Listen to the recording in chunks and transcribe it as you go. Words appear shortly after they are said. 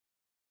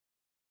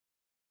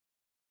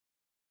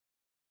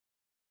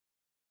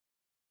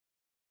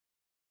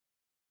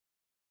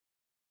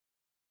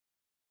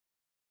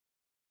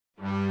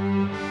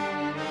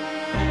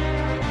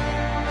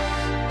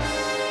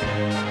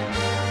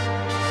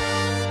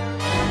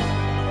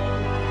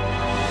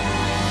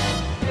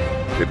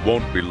It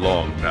won't be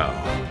long now.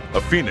 A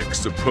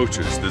phoenix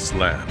approaches this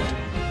land.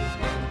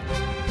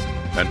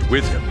 And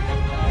with him,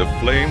 the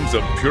flames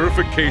of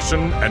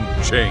purification and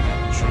change.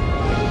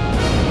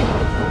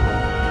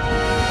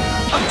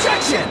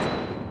 Objection!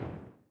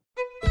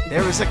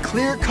 There is a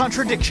clear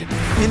contradiction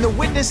in the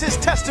witness's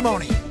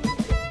testimony.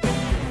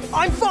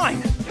 I'm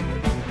fine!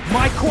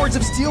 My cords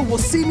of steel will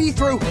see me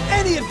through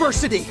any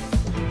adversity!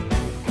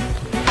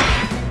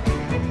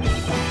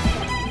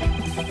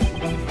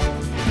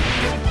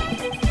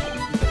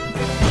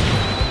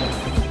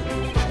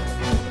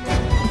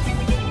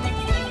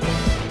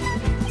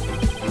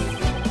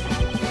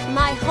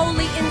 My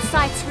holy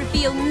insights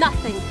reveal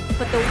nothing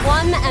but the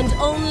one and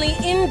only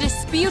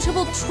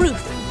indisputable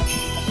truth.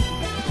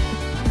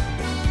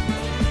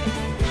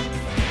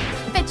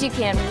 Bet you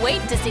can't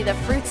wait to see the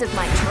fruits of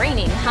my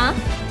training, huh?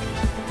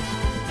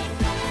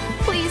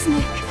 Please,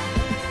 Nick.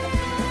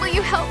 Will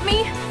you help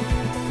me?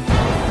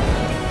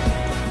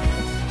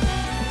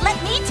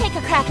 Let me take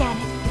a crack at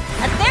it.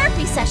 A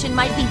therapy session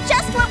might be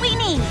just what we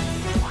need.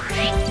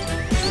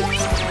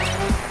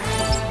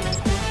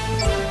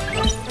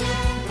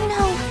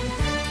 No,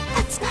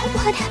 that's not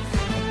what...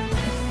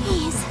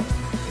 Please,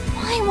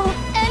 why won't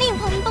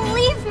anyone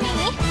believe me?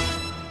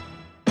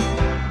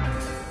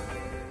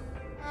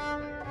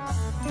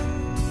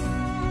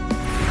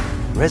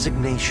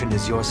 Resignation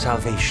is your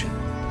salvation,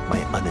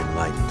 my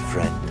unenlightened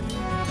friend.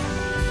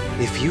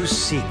 If you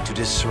seek to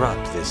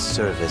disrupt this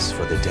service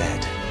for the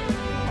dead,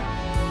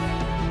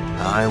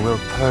 I will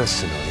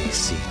personally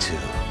see to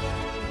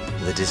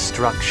the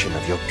destruction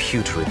of your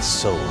putrid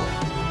soul.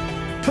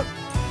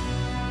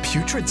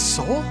 Putrid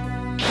soul?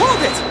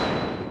 Hold it!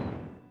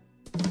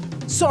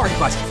 Sorry,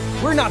 but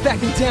we're not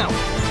backing down.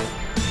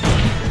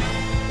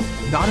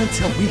 Not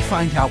until we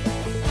find out,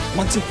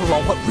 once and for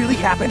all, what really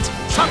happened.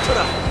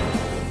 Sakura!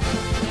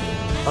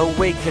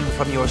 Awaken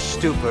from your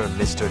stupor,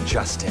 Mr.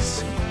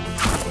 Justice.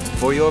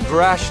 For your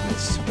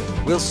brashness,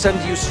 we'll send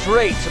you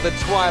straight to the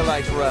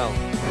Twilight Realm.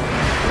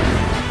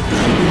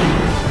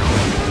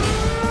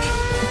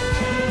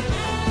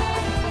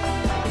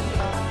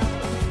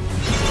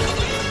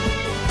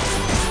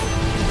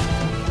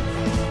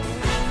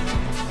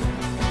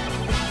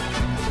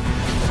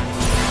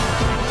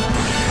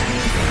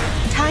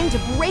 Time to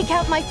break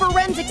out my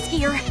forensics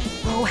gear.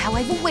 Oh, how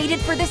I've waited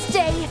for this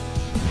day.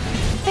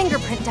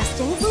 Fingerprint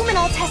dusting,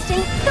 luminol testing,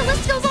 the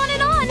list goes on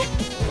and on!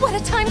 What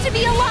a time to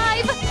be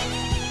alive!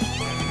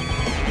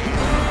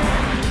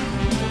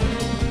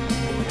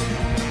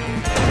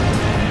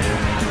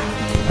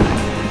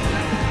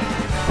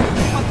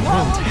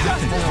 What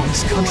happened in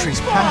this country's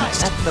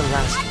past? At the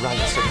last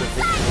rites of the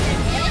victim.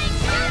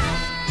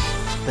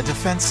 The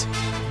defense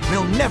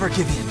will never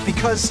give in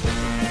because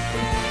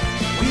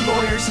we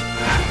lawyers,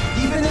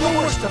 even in the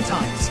worst of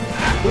times,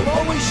 will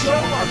always show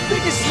our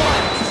biggest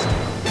smiles.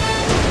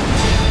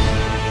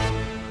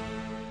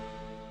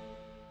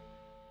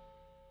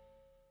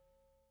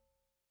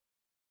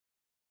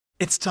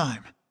 It's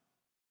time.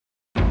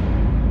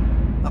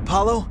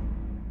 Apollo,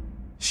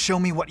 show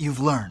me what you've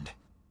learned.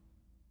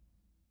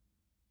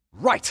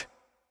 Right!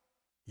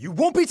 You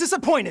won't be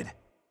disappointed!